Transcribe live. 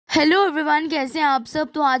Hello everyone, कैसे हैं आप सब।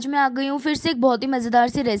 तो आज मैं आ गई हूँ फिर से एक बहुत ही मज़ेदार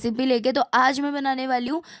सी रेसिपी लेके। तो आज मैं बनाने वाली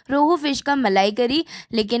हूँ रोहू फिश का मलाई करी।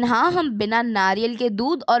 लेकिन हाँ, हम बिना नारियल के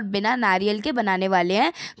दूध और बिना नारियल के बनाने वाले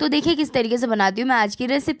हैं। तो देखिए किस तरीके से बनाती हूँ मैं आज की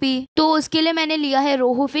रेसिपी। तो उसके लिए मैंने लिया है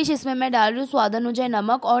रोहू फिश। इसमें मैं डाल रही हूँ स्वाद अनुसार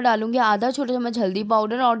नमक और डालूंगी आधा छोटा चम्मच हल्दी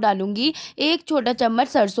पाउडर और डालूंगी 1 छोटा चम्मच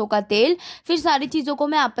सरसों का तेल। फिर सारी चीज़ों को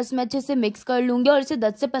मैं आपस में अच्छे से मिक्स कर लूँगी और इसे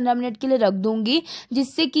 10 से 15 मिनट के लिए रख दूँगी,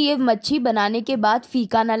 जिससे कि ये मच्छी बनाने के बाद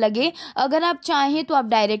फीका ना लगे। अगर आप चाहें तो आप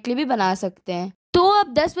डायरेक्टली भी बना सकते हैं। तो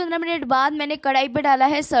अब 10-15 मिनट बाद मैंने कढ़ाई पे डाला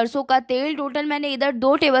है सरसों का तेल। टोटल मैंने इधर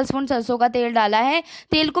 2 टेबलस्पून सरसों का तेल डाला है।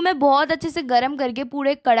 तेल को मैं बहुत अच्छे से गर्म करके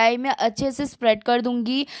पूरे कढ़ाई में अच्छे से स्प्रेड कर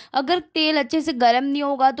दूंगी। अगर तेल अच्छे से गर्म नहीं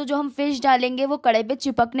होगा तो जो हम फिश डालेंगे वो कढ़ाई पे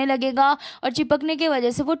चिपकने लगेगा और चिपकने की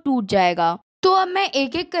वजह से वो टूट जाएगा। तो अब मैं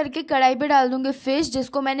एक एक करके कढ़ाई पे डाल दूंगी फिश,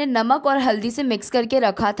 जिसको मैंने नमक और हल्दी से मिक्स करके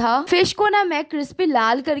रखा था। फिश को ना मैं क्रिस्पी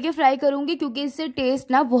लाल करके फ्राई करूंगी, क्योंकि इससे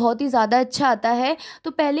टेस्ट ना बहुत ही ज्यादा अच्छा आता है।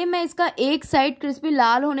 तो पहले मैं इसका एक साइड क्रिस्पी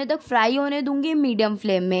लाल होने तक फ्राई होने दूंगी मीडियम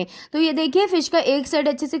फ्लेम में। तो ये देखिए फिश का एक साइड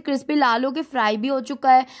अच्छे से क्रिस्पी लाल होके फ्राई भी हो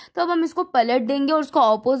चुका है। तो अब हम इसको पलट देंगे और उसका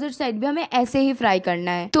ऑपोजिट साइड भी हमें ऐसे ही फ्राई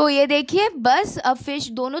करना है। तो ये देखिए बस अब फिश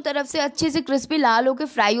दोनों तरफ से अच्छे से क्रिस्पी लाल होके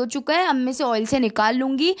फ्राई हो चुका है। अब मैं इसे ऑयल से निकाल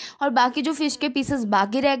लूंगी और बाकी जो फिश के पीसेस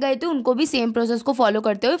बाकी रह गए थे उनको भी सेम प्रोसेस को फॉलो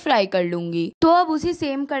करते हुए फ्राई कर लूंगी। तो अब उसी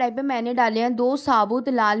सेम कढ़ाई पे मैंने डाले हैं 2 साबुत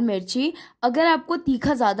लाल मिर्ची। अगर आपको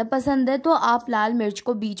तीखा ज्यादा पसंद है तो आप लाल मिर्च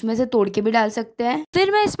को बीच में से तोड़ के भी डाल सकते हैं।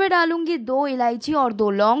 फिर मैं इस पे डालूंगी 2 इलायची और 2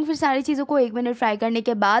 लौंग। फिर सारी चीजों को 1 मिनट फ्राई करने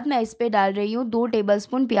के बाद मैं इस पे डाल रही हूँ 2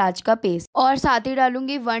 टेबलस्पून प्याज का पेस्ट और साथ ही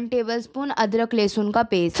डालूंगी 1 टेबलस्पून अदरक लहसुन का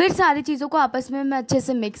पेस्ट। फिर सारी चीजों को आपस में मैं अच्छे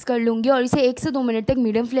से मिक्स कर लूंगी और इसे 1 से 2 मिनट तक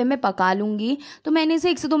मीडियम फ्लेम में पका लूंगी। तो मैंने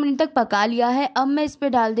इसे 1 से 2 मिनट तक पका लिया है। अब मैं इस पे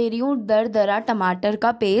डाल दे रही हूँ दरदरा टमाटर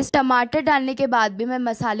का पेस्ट। टमाटर डालने के बाद भी मैं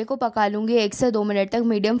मसाले को पका लूंगी 1 से 2 मिनट तक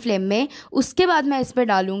मीडियम फ्लेम में। उसके बाद मैं इस पे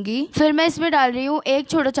डालूंगी, फिर मैं इसमें डाल रही हूँ 1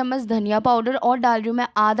 छोटा चम्मच धनिया पाउडर और डाल रही हूँ मैं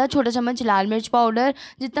आधा छोटा चम्मच लाल मिर्च पाउडर।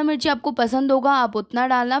 जितना मिर्ची आपको पसंद होगा आप उतना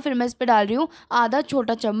डालना। फिर मैं इस पे डाल रही हूँ आधा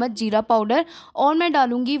छोटा चम्मच जीरा पाउडर और मैं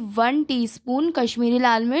डालूंगी 1 टीस्पून कश्मीरी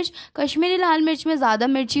लाल मिर्च। कश्मीरी लाल मिर्च में ज्यादा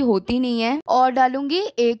मिर्ची होती नहीं है। और डालूंगी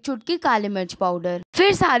 1 चुटकी काली मिर्च पाउडर।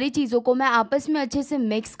 फिर सारी चीजों को मैं आपस में अच्छे से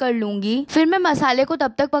मिक्स कर लूंगी। फिर मैं मसाले को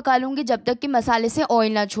तब तक पका लूंगी जब तक कि मसाले से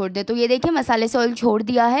ऑयल ना छोड़ दे। तो ये देखिए मसाले से ऑयल छोड़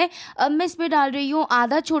दिया है। अब मैं इसमें डाल रही हूँ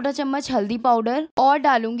आधा छोटा चम्मच हल्दी पाउडर और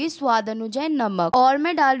डालूंगी स्वाद अनुसार नमक और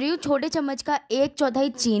मैं डाल रही हूँ छोटे चम्मच का 1/4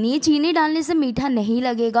 चीनी। चीनी डालने से मीठा नहीं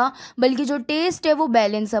लगेगा, बल्कि जो टेस्ट है वो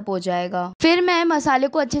बैलेंस अप हो जाएगा। फिर मैं मसाले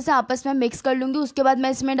को अच्छे से आपस में मिक्स कर लूंगी। उसके बाद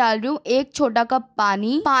मैं इसमें डाल रही हूँ 1 छोटा कप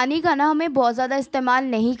पानी। पानी का ना हमें बहुत ज्यादा इस्तेमाल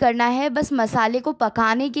नहीं करना है, बस मसाले को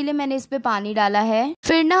पकाने के लिए मैंने इस पे पानी डाला है।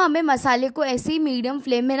 फिर ना हमें मसाले को ऐसे ही मीडियम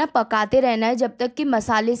फ्लेम में ना पकाते रहना है जब तक कि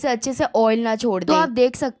मसाले से अच्छे से ऑयल ना छोड़ दे। तो आप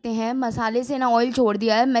देख सकते हैं मसाले से ना ऑयल छोड़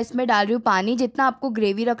दिया है। मैं इसमें डाल रही हूँ पानी। जितना आपको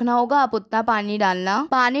ग्रेवी रखना होगा आप उतना पानी डालना।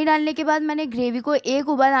 पानी डालने के बाद मैंने ग्रेवी को 1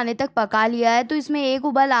 उबाल आने तक पका लिया है। तो इसमें 1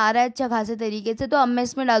 उबाल आ रहा है अच्छा खासे तरीके से। तो अब मैं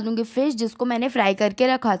इसमें डाल दूंगी फिश, जिसको मैंने फ्राई करके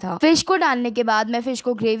रखा था। फिश को डालने के बाद मैं फिश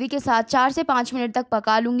को ग्रेवी के साथ 4 से 5 मिनट तक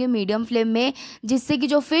पका लूंगी मीडियम फ्लेम में, जिससे कि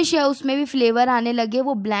जो फिश है उसमें भी फ्लेवर आने लगे,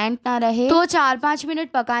 वो ब्लैंक ना रहे। तो 4-5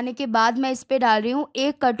 मिनट पकाने के बाद मैं इस पे डाल रही हूँ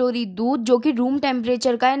 1 कटोरी दूध, जो कि रूम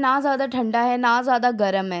टेम्परेचर का है, ना ज्यादा ठंडा है ना ज्यादा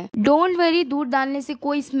गर्म है। डोंट वरी, दूध डालने से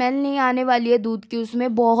कोई स्मेल नहीं आने वाली है दूध की।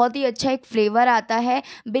 उसमें बहुत ही अच्छा एक फ्लेवर आता है।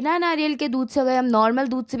 बिना नारियल के दूध से अगर हम नॉर्मल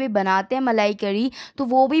दूध से भी बनाते हैं मलाई करी तो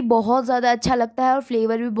वो भी बहुत ज्यादा अच्छा लगता है और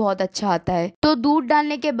फ्लेवर भी बहुत अच्छा आता है। तो दूध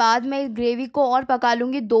डालने के बाद मैं इस ग्रेवी को और पका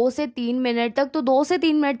लूंगी 2 से 3 मिनट तक। तो 2 से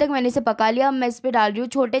 3 मिनट तक मैंने इसे पका लिया। अब मैं इस पे डाल रही हूँ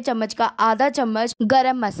छोटे चम्मच का आधा चम्मच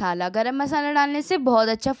गरम मसाला। गरम मसाला डालने से बहुत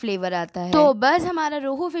अच्छा फ्लेवर आता है। तो बस हमारा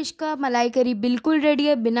रोहू फिश का मलाई करी बिल्कुल रेडी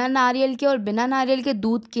है। बिना नारियल के और बिना नारियल के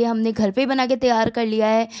दूध के हमने घर पे बना के तैयार कर लिया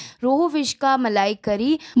है रोहू फिश का मलाई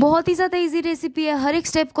करी। बहुत ही ज्यादा इजी रेसिपी है। हर एक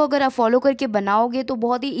स्टेप को अगर आप फॉलो करके बनाओगे तो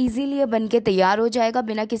बहुत ही इजीली बन के तैयार हो जाएगा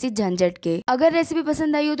बिना किसी झंझट के। अगर रेसिपी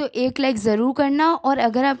पसंद आई हो तो एक लाइक जरूर करना और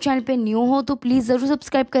अगर आप चैनल पे न्यू हो तो प्लीज जरूर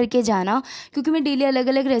सब्सक्राइब करके जाना, क्योंकि मैं डेली अलग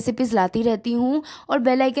अलग रेसिपीज लाती रहती हूँ। और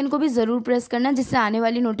बेल आइकन को भी जरूर प्रेस करना, जिससे आने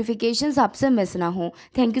वाली नोटिफिकेशंस आपसे मिस ना हो।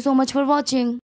 Thank you so much for watching.